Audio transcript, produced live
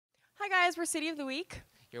guys, we're City of the Week.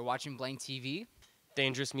 You're watching BlankTV.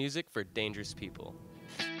 Dangerous music for dangerous people.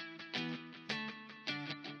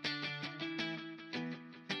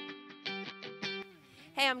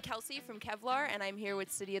 Hey, I'm Kelci from Kevlar, and I'm here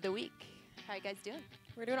with City of the Week. How you guys doing?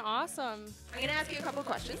 We're doing awesome. I'm going to ask you a couple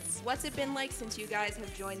questions. What's it been like since you guys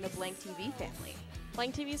have joined the BlankTV family?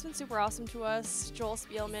 BlankTV's been super awesome to us. Joel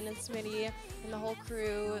Spielman and Smitty and the whole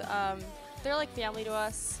crew, they're like family to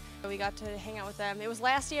us. We got to hang out with them. It was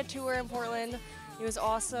last day of tour in Portland. It was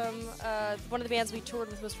awesome. One of the bands we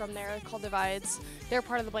toured with was from there, called Divides. They're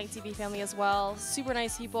part of the BlankTV family as well. Super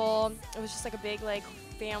nice people. It was just like a big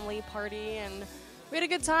family party, and we had a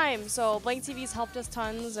good time. So BlankTV's helped us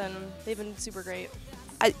tons, and they've been super great.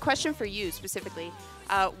 A question for you specifically.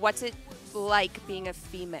 What's it like being a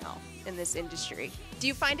female in this industry? Do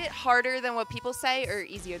you find it harder than what people say or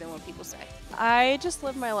easier than what people say? I just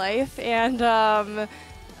live my life, and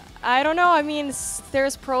I don't know. I mean,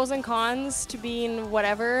 there's pros and cons to being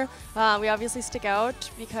whatever. We obviously stick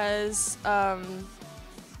out because I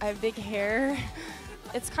have big hair.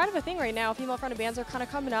 It's kind of a thing right now. Female-fronted bands are kind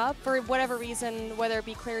of coming up for whatever reason, whether it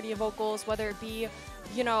be clarity of vocals, whether it be,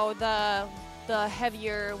 you know, the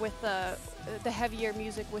heavier with the heavier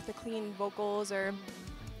music with the clean vocals, or,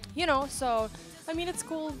 you know. So, I mean, it's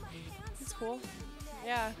cool. It's cool.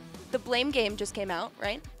 Yeah. The Blame Game just came out,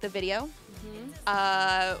 right? The video.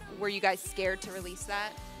 Mm-hmm. Were you guys scared to release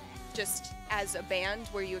that? Just as a band,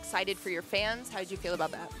 were you excited for your fans? How did you feel about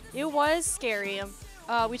that? It was scary.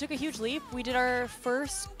 We took a huge leap. We did our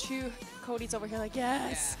first two. Cody's over here like,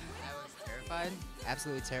 yes. Yeah, I was terrified.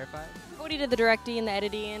 Absolutely terrified. Cody did the directing and the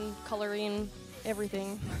editing, coloring,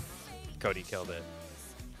 everything. Cody killed it.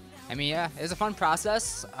 I mean, yeah, it was a fun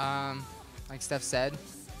process. Like Steph said,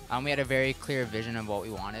 we had a very clear vision of what we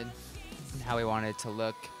wanted and how we wanted it to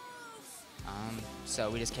look. So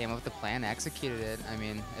we just came up with a plan, executed it. I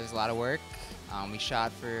mean, it was a lot of work. We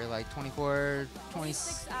shot for like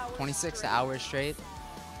 26 hours straight.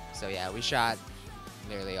 So yeah, we shot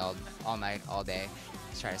literally all night, all day,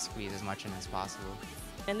 to try to squeeze as much in as possible.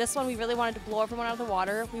 And this one, we really wanted to blow everyone out of the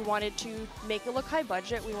water. We wanted to make it look high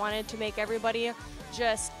budget. We wanted to make everybody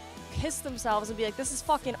just piss themselves and be like, this is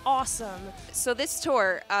fucking awesome. So this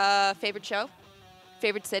tour, favorite show?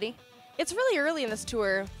 Favorite city? It's really early in this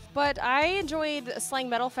tour, but I enjoyed Slang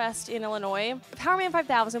Metal Fest in Illinois. Powerman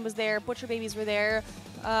 5000 was there, Butcher Babies were there,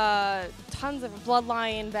 tons of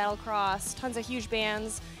Bloodline, Battlecross, tons of huge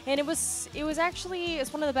bands. And it was actually,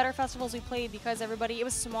 it's one of the better festivals we played because everybody, it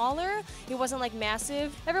was smaller, it wasn't like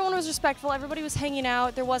massive. Everyone was respectful, everybody was hanging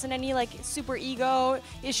out, there wasn't any like super ego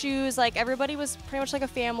issues, like everybody was pretty much like a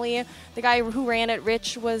family. The guy who ran it,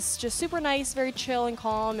 Rich, was just super nice, very chill and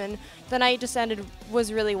calm, and the night just ended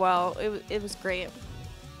was really well. It was great.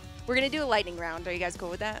 We're gonna do a lightning round. Are you guys cool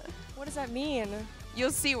with that? What does that mean? You'll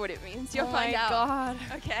see what it means. You'll find out. Oh my God.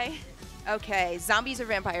 Okay. Okay. Zombies or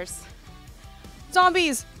vampires?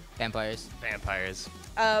 Zombies. Vampires. Vampires.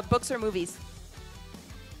 Books or movies?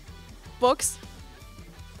 Books.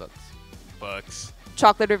 Books. Books.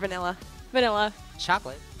 Chocolate or vanilla? Vanilla.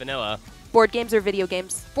 Chocolate. Vanilla. Board games or video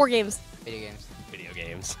games? Board games. Video games. Video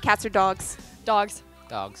games. Cats or dogs? Dogs.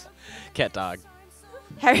 Dogs. Cat dog.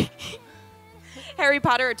 Harry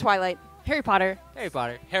Potter or Twilight? Harry Potter. Harry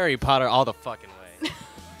Potter. Harry Potter all the fucking way.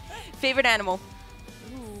 Favorite animal?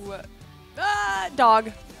 Ooh.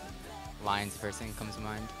 Dog. Lion's first thing comes to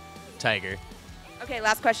mind. Tiger. Okay,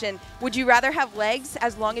 last question. Would you rather have legs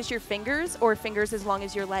as long as your fingers or fingers as long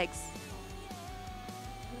as your legs?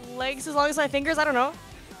 Legs as long as my fingers? I don't know.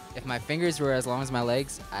 If my fingers were as long as my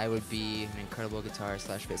legs, I would be an incredible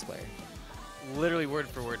guitar/bass player. Literally word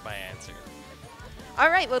for word my answer. All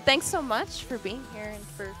right, well, thanks so much for being here and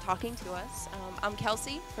for talking to us. I'm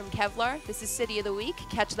Kelci from Kevlar. This is City of the Week.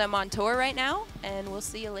 Catch them on tour right now, and we'll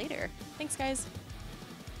see you later. Thanks, guys.